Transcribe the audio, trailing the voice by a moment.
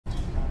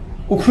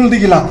ukhul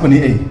digi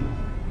lakpani ai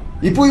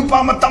ipu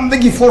ipa matam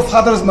digi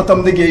forefathers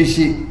matam digi ai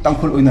si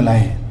tangkhul oina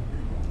lai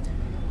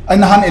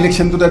anahan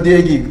election tu da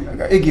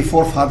egi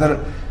forefather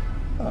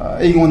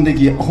ai ngon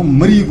digi ahum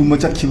mari gu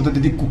machat khibda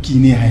didi cookie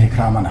ne hai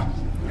khramana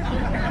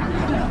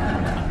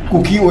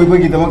cookie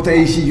oibagi damak ta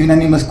ai si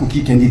unanimous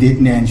cookie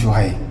candidate ne an chu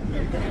hai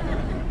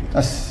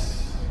as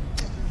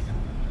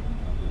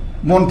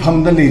mon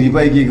pham da leri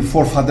ba egi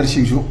forefather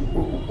sing su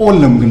all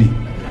lamgani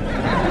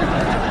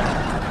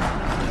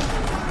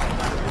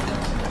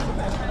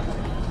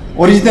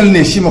original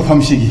ne shima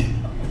pham sigi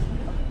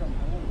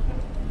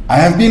I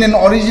have been an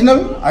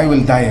original, I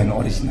will die an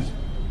original.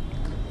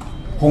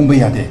 Hongba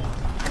yade.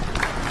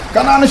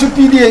 Kanana shu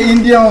PDA,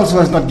 India also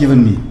has not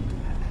given me.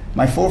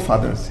 My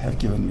forefathers have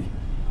given me.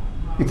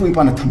 Ipu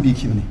ipana thambi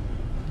kibani.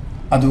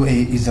 Adu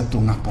e izzat to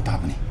ngak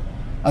patabani.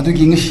 Adu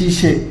gi ngashi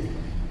she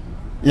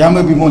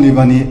yama bimoni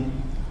bani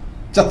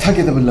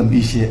chathage da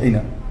lambi she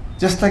aina.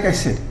 Just like I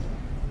said,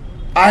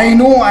 I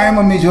know I am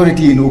a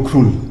majority in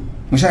Ukhrul.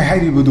 Musha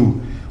hairi budu.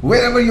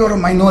 Wherever you are a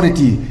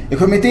minority, you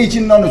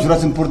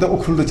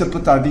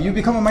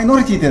become a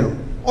minority there.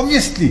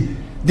 Obviously,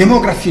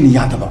 demography ni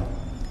yadaba.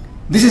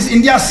 This is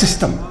India's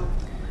system.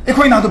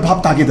 Ekoi na do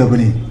bhab tage da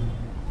bani.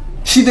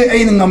 Shide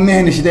ay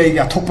ngamme ne shide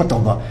ay thokpa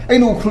tawba. Ay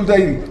no Ukhrul da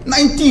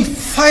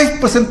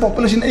 95%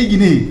 population ay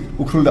gini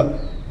Ukhrul da.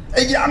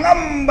 Ay gi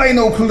angam bay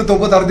no Ukhrul da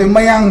tawba dar de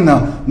mayang na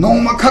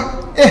nong makhak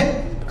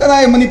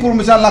kanai Manipur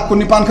ma lakh kun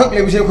nipan khak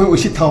le bise khoi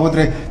osi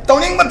thawdre.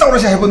 Tawning ma tawra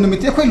sa hebon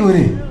numit ekoi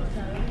loire.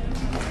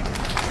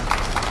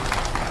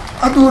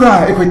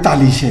 Adura ekoi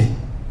tali she.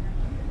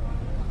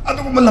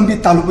 Adu ko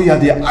malambi talu bu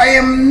yadi. I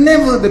am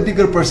never the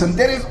bigger person.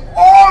 There is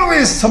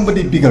always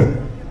somebody bigger.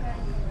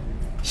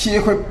 She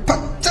ekoi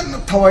patchan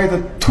thawai da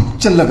thuk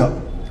chalaga.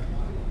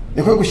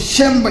 Ekoi ko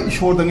shem ba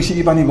ishor da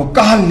ngi ibani ba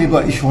kahal ni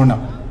ba ishor na.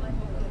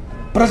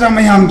 Praja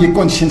mayam gi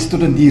conscience to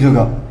the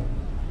diraga.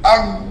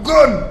 A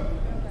good,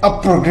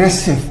 a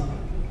progressive,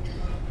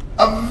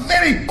 a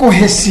very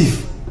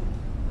cohesive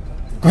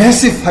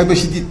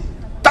haibashi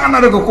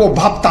tanaraga ko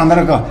bhab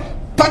tanaraga.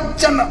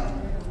 Pachana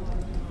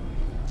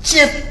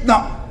chetna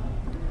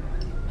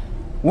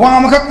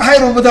wamakak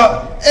hairo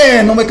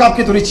bada no make up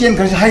ki to chen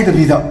kar hai da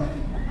bida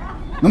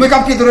no make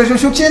up ki to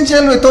shu chen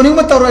chen to ni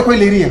ma tawra khoi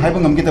leri hai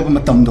bangam ki ta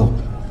matam do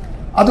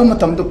adu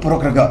matam do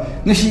prograga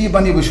ngi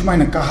bani bu shumai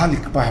na ka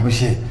halik pa ha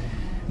she.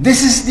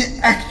 This is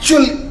the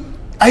actual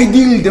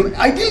ideal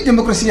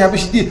democracy ha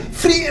she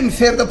free and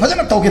fair da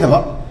phajana tawge da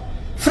ba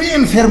free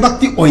and fair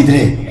bakti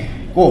oidre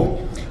ko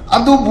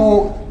adu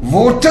bu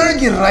voter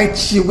ki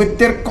rights with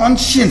their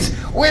conscience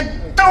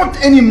without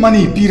any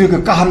money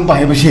piraga kahan ba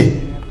heba she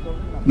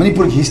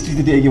Manipur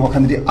history de agi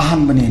wakhan de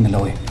ahan bane na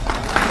loe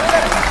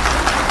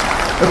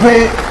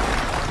okay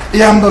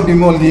yamba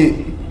bimol di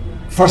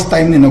first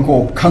time ni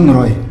nako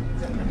khangroi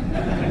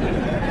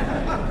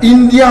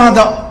India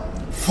the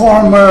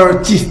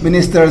former chief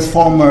ministers,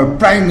 former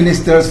prime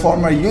ministers,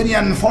 former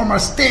union, former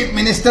state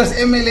ministers,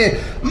 MLA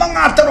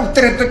mga tarok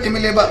teretak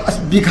MLA ba as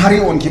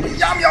bighari on ki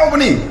yam yaw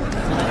bani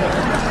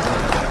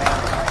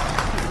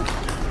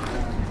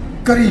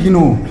kari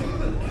gino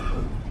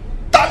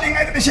taling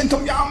ay desyen to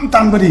yam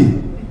tan bari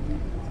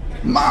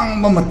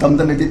mang mamatam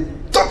da nedi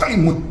totally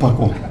mutpa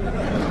ko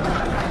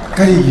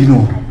kari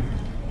gino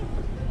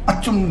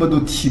achum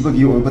badu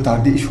thibagi oi bata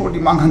de ishor di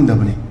manghan da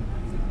bani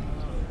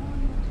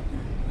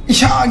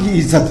ishagi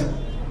izzat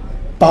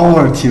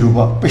power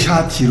thiruba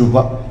pesha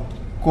thiruba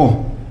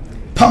ko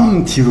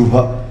pham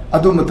thiruba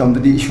adu matam da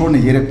di ishor ne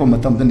yerekpa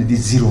matam da nedi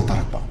zero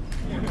tarakpa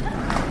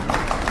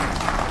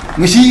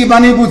ngishi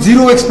ibani bu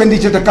zero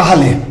expenditure da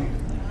kahale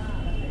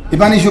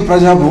Ibani shu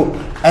prajabu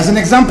as an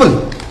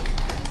example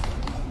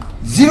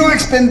zero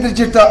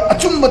expenditure ta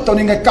achumba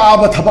toninga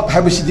kaaba thabak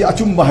habisi di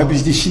achumba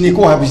habisi di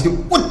shiniko habisi di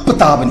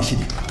utpata bani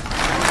shidi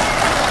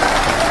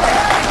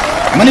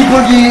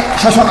Manipur gi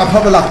shashon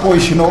afabala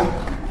poishino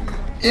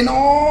in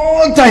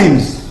all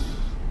times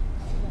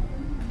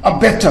a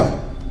better,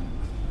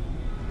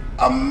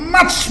 a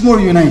much more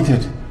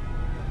united,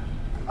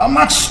 a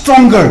much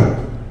stronger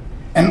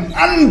and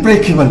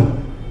unbreakable,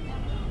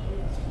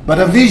 but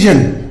a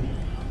vision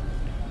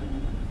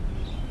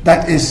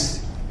that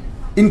is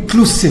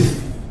inclusive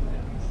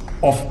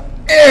of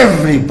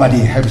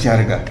everybody.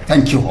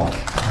 Thank you all.